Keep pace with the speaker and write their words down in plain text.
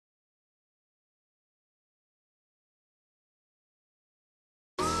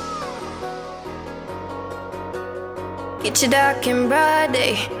Get your dark and broad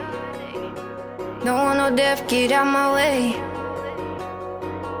day. Don't want no death, get out my way.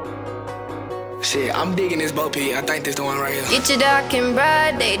 Shit, I'm digging this Bo P. I think this the one right here. Get your dark and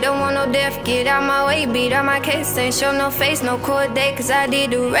broad day. Don't want no death, get out my way. Beat out my case, ain't show no face, no court date, cause I did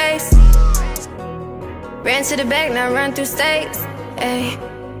the race. Ran to the back, now run through states. Ayy,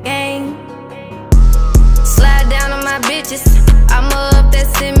 gang. Slide down on my bitches. I'm up, that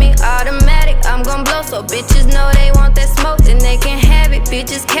semi-automatic. I'm gon' blow, so bitches know they want that smoke, then they can have it.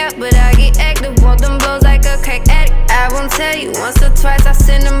 Bitches cap, but I get active. Want them blows like a crack addict. I won't tell you once or twice, I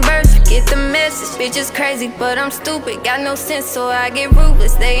send them birds. Get the message. Bitches crazy, but I'm stupid. Got no sense, so I get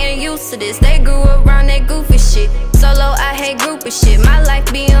ruthless. They ain't used to this. They grew around that goofy shit. Solo, I hate groupie shit. My life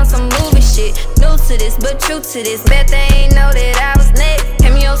be on some movie shit. New to this, but true to this. Bet they ain't know that I was next.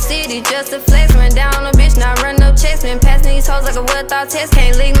 Came in your city just to flex. Run down on a bitch, not run no checks. Been passing these hoes like a well-thought test.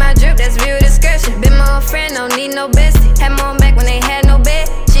 Can't leak my drip, that's real discretion. Been my own friend, don't need no bestie. Had my own back when they had no bed.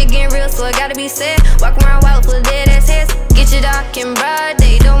 Shit getting real, so it gotta be said. Walk around wild full of dead-ass heads. Get your dark and broad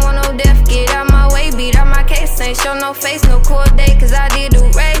day. Don't want no death, get out my way. Beat out my case, ain't show no face, no court date, cause I did the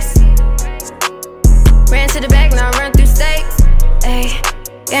race. Ran to the back, now run through states. Ayy,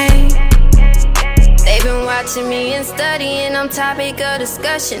 gang. They been watching me and studying, I'm topic of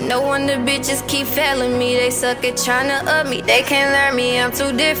discussion. No wonder bitches keep failing me, they suck at tryna up me. They can't learn me, I'm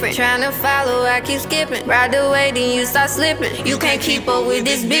too different. Tryna follow, I keep skipping. Ride the way, then you start slipping. You can't keep up with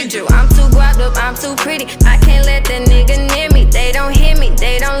this big drill. I'm too guapped up, I'm too pretty. I can't let that nigga near me. They don't hear me,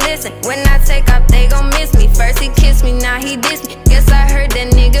 they don't listen. When I take off, they gon' miss me. First he kissed me, now he diss me. Guess I heard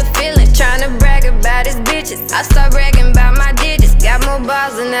that nigga feelings. Tryna brag about his bitches. I start bragging about my digits. Got more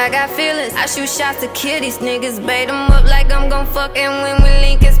balls than I got feelings. I shoot shots to kill these niggas. Bait them up like I'm gon' fuck, and when we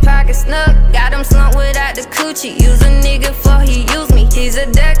link his pocket snug. Got him slumped without the coochie. Use a nigga for he use me. He's a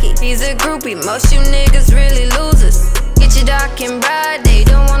ducky, he's a groupie. Most you niggas really losers. Get your dark and broad day.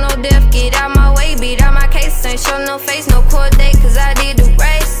 Don't want no death, get out my way. Beat out my case, ain't show no face, no court date, cause I did the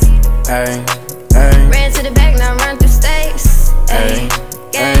race. Ay, ay. Ran to the back, now run through states. Ay,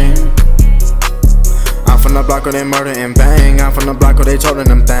 gang. I'm from the block where they murder and bang. I'm from the block where they toting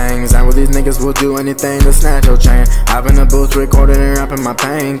them things. And where these niggas will do anything to snatch your chain. I've been in the booth recording and rapping my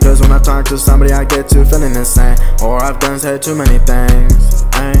pain. Cause when I talk to somebody I get to feeling insane. Or I've done said too many things.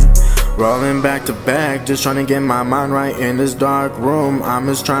 Ay. Rolling back to back, just trying to get my mind right in this dark room. I'm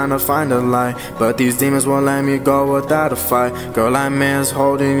just trying to find a light, but these demons won't let me go without a fight. Girl, I miss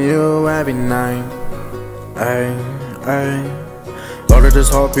holding you every night. Ay, ay. Lord, I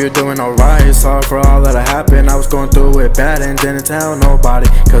just hope you're doing alright. Sorry for all that happened. I was going through it bad and didn't tell nobody,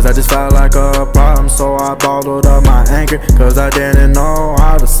 cause I just felt like a problem. So I bottled up my anger, cause I didn't know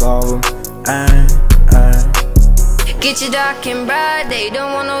how to solve them. Ay, ay. Get your dark and broad day.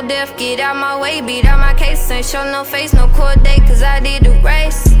 Don't want no death, get out my way. Beat out my case, ain't show no face, no court date, cause I did the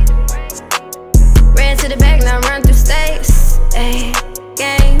race. Ran to the back, now run through states. Ayy.